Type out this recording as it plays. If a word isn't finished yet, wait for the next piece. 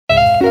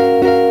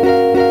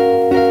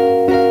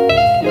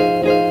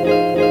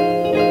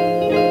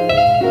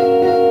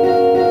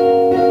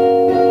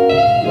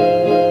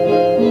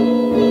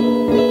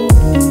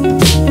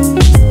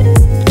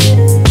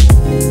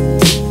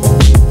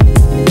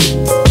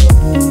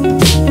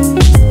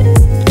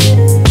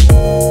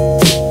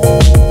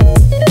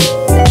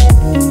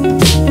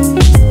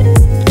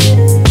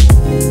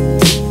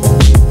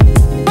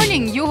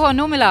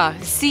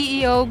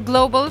CEO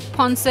Global,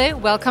 Ponsse.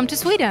 Welcome to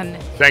Sweden.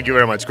 Thank you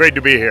very much. Great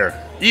to be here.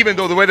 Even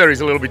though the weather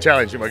is a little bit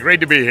challenging, but great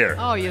to be here.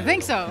 Oh, you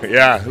think so?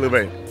 Yeah, a little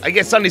bit. I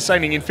guess sun is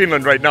shining in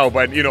Finland right now,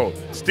 but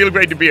still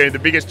great to be here in the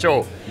biggest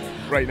show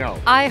right now.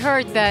 I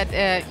heard that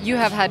you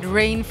have had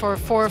rain for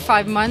 4 or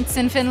 5 months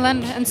in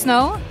Finland and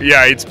snow.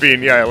 Yeah, it's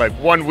been like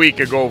 1 week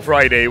ago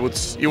Friday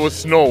it was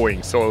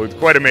snowing, so it's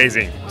quite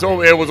amazing.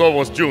 So it was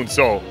almost June,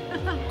 so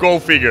go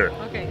figure.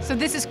 Okay, so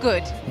this is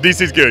good.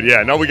 This is good,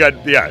 yeah. Now we got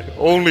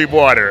only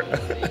water.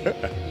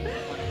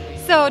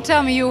 So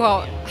tell me,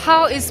 Juho,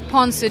 how is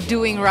Ponsse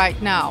doing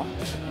right now?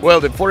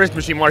 Well, the forest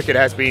machine market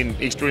has been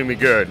extremely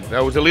good.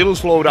 There was a little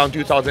slowdown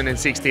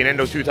 2016, end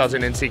of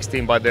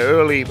 2016, but the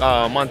early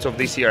months of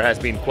this year has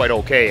been quite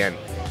okay. And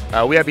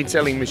we have been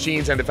selling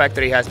machines, and the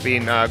factory has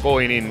been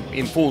going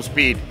in full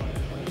speed,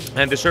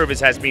 and the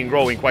service has been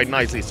growing quite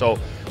nicely. So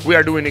we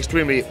are doing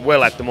extremely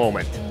well at the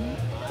moment.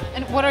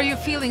 And what are your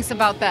feelings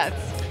about that?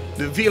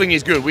 The feeling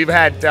is good. We've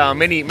had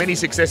many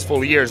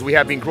successful years. We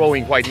have been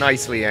growing quite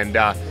nicely, and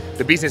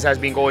the business has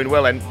been going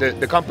well, and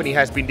the company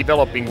has been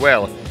developing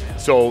well.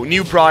 So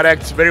new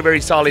products,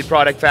 very solid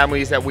product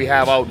families that we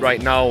have out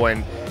right now,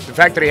 and the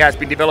factory has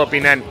been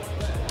developing, and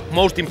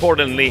most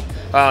importantly,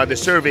 the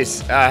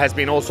service has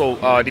been also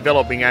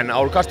developing, and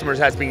our customers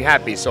has been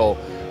happy. So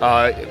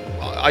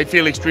I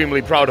feel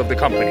extremely proud of the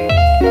company.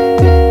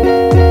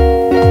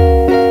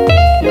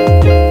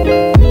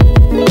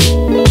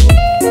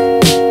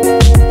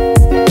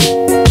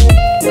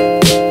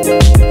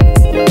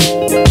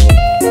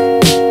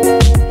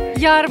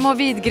 Jarmo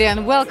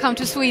Widgren, welcome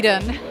to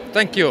Sweden.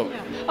 Thank you.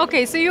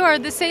 Okay, so you are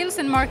the Sales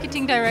and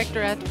Marketing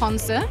Director at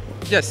Ponsse.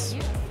 Yes.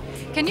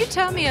 Can you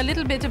tell me a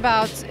little bit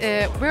about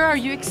where are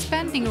you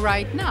expanding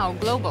right now,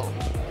 global?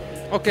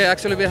 Okay,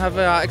 actually we have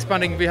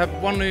expanding. We have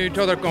one new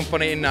daughter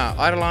company in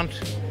Ireland,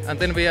 and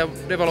then we are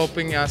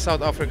developing a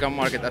South African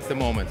market at the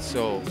moment.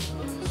 So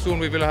soon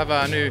we will have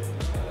a new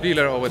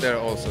dealer over there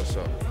also.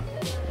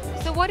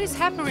 So what is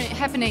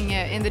happening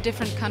in the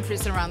different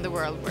countries around the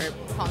world where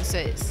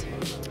Ponsse is?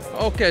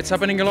 Okay, it's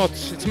happening a lot.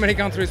 It's many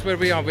countries where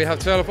we are. We have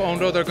 12 own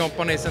daughter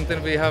companies, and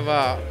then we have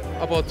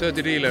about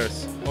 30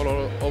 dealers all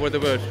over the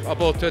world,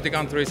 about 30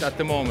 countries at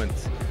the moment.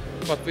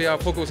 But we are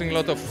focusing a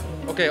lot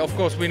of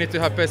course we need to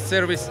have best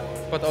service,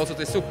 but also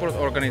the support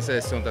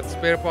organization, that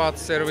spare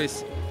parts,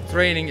 service,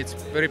 training, it's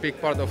a very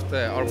big part of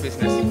our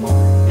business.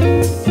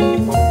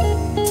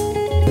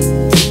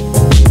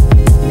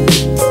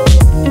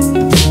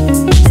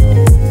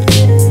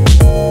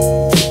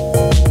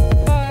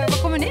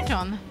 Var kommer ni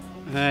ifrån?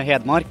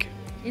 Hedmark.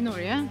 I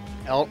Norge?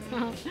 Ja.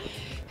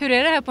 Hur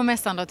är det här på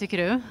mässan då, tycker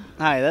du?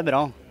 Nej, det är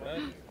bra.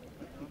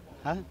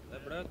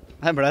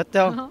 Det är blött,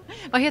 ja.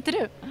 Vad heter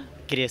du?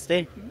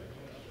 Christer.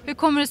 Hur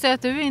kommer det sig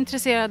att du är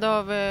intresserad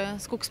av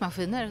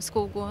skogsmaskiner,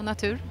 skog och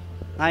natur?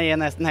 Nej,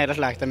 nästan hela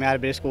släkten med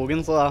arbetar i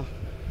skogen, så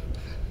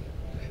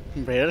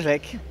då blir det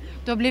slik.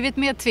 Du har blivit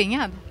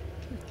medtvingad?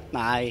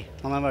 Nej,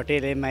 han har varit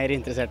lite mer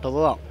intresserad av det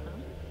då.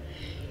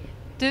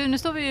 Du, nu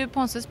står vi ju i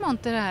Ponsses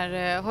monter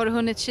här. Har du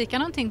hunnit kika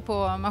någonting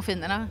på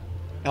maskinerna?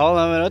 Ja, det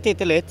har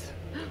tittat lite.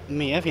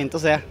 Mycket fint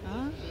att se. Ja.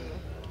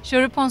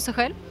 Kör du Ponsse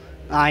själv?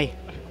 Nej.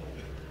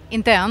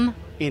 Inte än?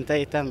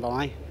 Inte ända,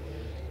 nej.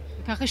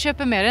 Du kanske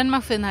köper med en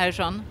maskin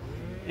härifrån?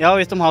 Ja,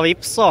 visst de har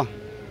vips så.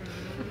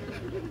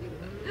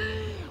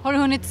 Har du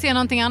hunnit se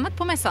någonting annat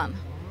på mässan?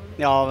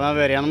 Ja, vi har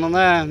varit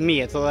igenom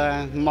mycket av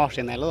det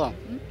maskinella då.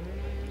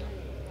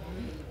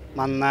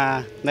 Men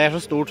det är så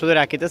stort så det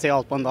räcker inte att se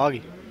allt på en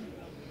dag.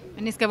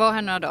 Men ni ska vara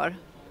här några dagar?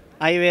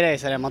 Nej, vi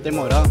reser hem till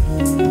imorgon.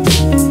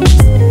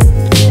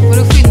 Får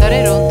du skynda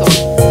dig runt då?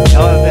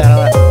 Ja, jag får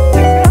göra det.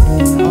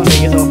 Ja, det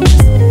ligger så.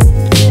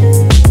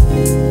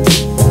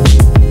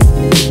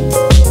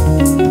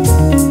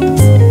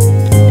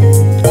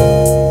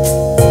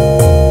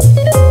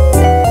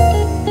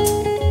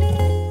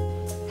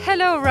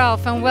 Hello,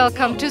 Ralph, and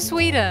welcome to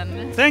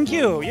Sweden. Thank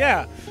you,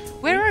 yeah.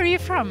 Where are you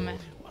from?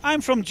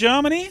 I'm from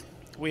Germany.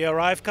 We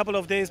arrived a couple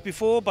of days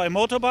before by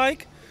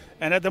motorbike,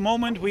 and at the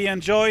moment we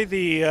enjoy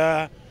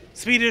the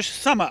Swedish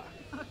summer.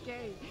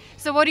 Okay.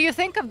 So what do you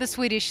think of the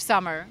Swedish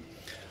summer?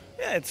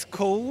 Yeah, it's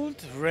cold,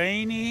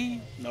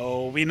 rainy.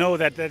 No, we know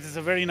that is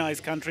a very nice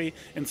country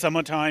in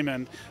summertime,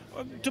 and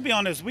to be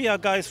honest, we are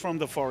guys from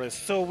the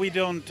forest, so we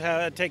don't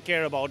take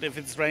care about if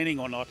it's raining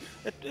or not.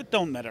 It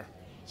don't matter.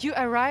 You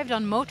arrived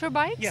on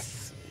motorbikes?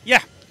 Yes.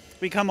 Yeah,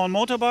 we come on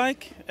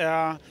motorbike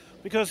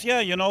because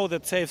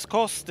that saves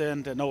cost,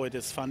 and it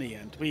is funny,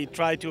 and we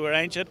try to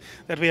arrange it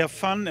that we have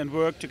fun and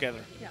work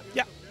together.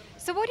 Yeah.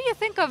 So what do you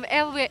think of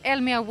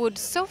Elmia Wood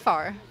so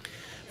far?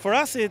 For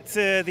us, it's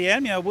the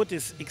Elmia Wood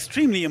is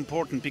extremely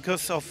important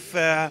because of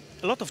a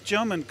lot of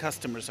German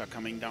customers are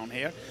coming down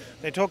here.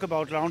 They talk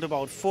about around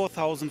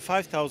 4,000,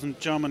 5,000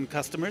 German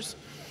customers,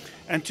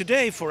 and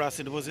today for us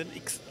it was an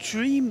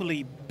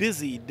extremely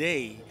busy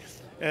day.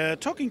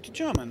 Talking to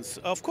Germans,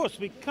 of course,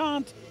 we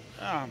can't.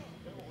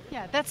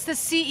 Yeah, that's the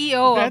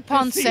CEO of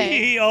Ponsse.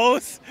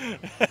 CEOs,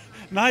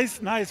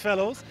 nice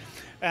fellows,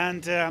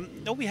 and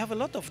we have a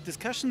lot of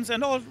discussions,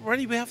 and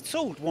already we have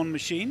sold one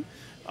machine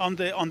on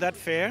that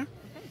fair,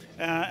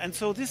 And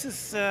so this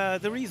is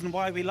the reason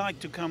why we like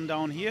to come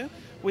down here.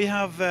 We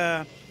have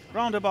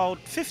around about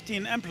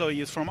 15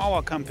 employees from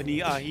our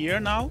company are here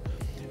now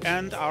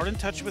and are in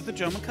touch with the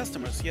German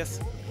customers,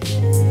 yes.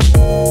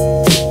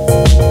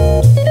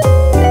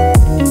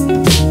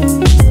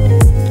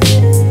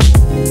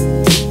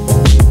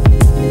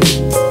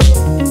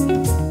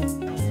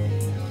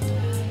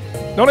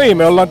 No niin,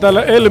 me ollaan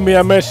täällä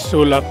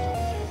Elmia-messuilla.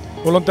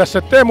 Mulla on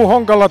tässä Teemu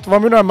Honkalatva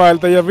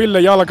Mynämäeltä ja Ville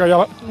Jalka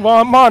ja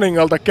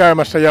Maaningalta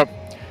käymässä. Ja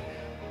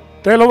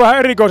teillä on vähän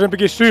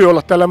erikoisempikin syy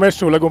olla täällä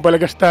messuilla kuin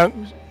pelkästään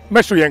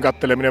messujen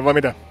katteleminen, vai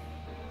mitä?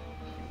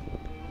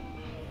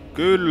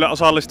 Kyllä,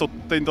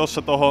 osallistuttiin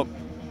tuossa tuohon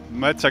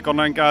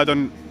metsäkoneen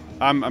käytön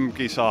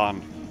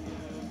MM-kisaan.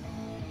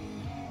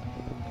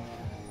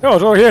 Joo,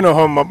 se on hieno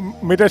homma.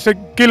 Miten se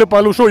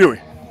kilpailu sujui?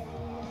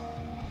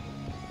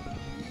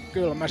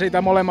 Kyllä, me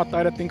siitä molemmat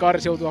taidettiin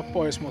karsiutua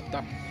pois,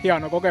 mutta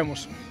hieno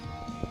kokemus.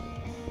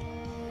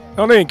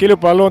 No niin,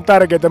 kilpailu on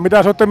tärkeää.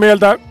 Mitä sä olette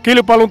mieltä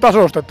kilpailun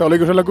tasosta, että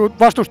oliko siellä kun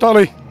vastusta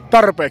oli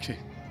tarpeeksi?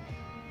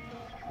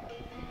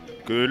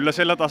 Kyllä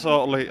sillä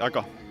taso oli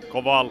aika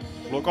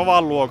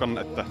kovan luokan.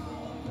 Että...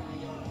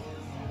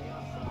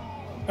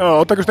 Joo,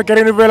 ootteko sitä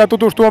kerinyt vielä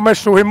tutustua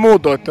messuihin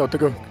muutoin, että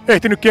ootteko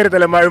ehtinyt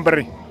kiertelemään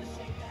ympäri?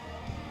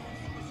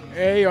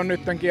 Ei ole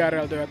nyt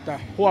kierrelty, että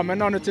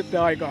huomenna on nyt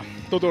sitten aika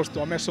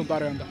tutustua messun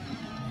tarjontaan.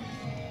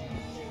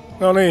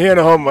 No niin,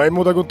 hieno homma. Ei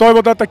muuta kuin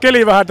toivotaan, että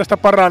keli vähän tästä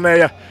paranee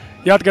ja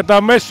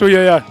jatketaan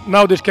messuja ja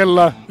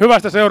nautiskellaan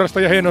hyvästä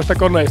seurasta ja hienoista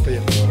koneista.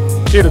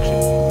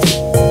 Kiitoksia.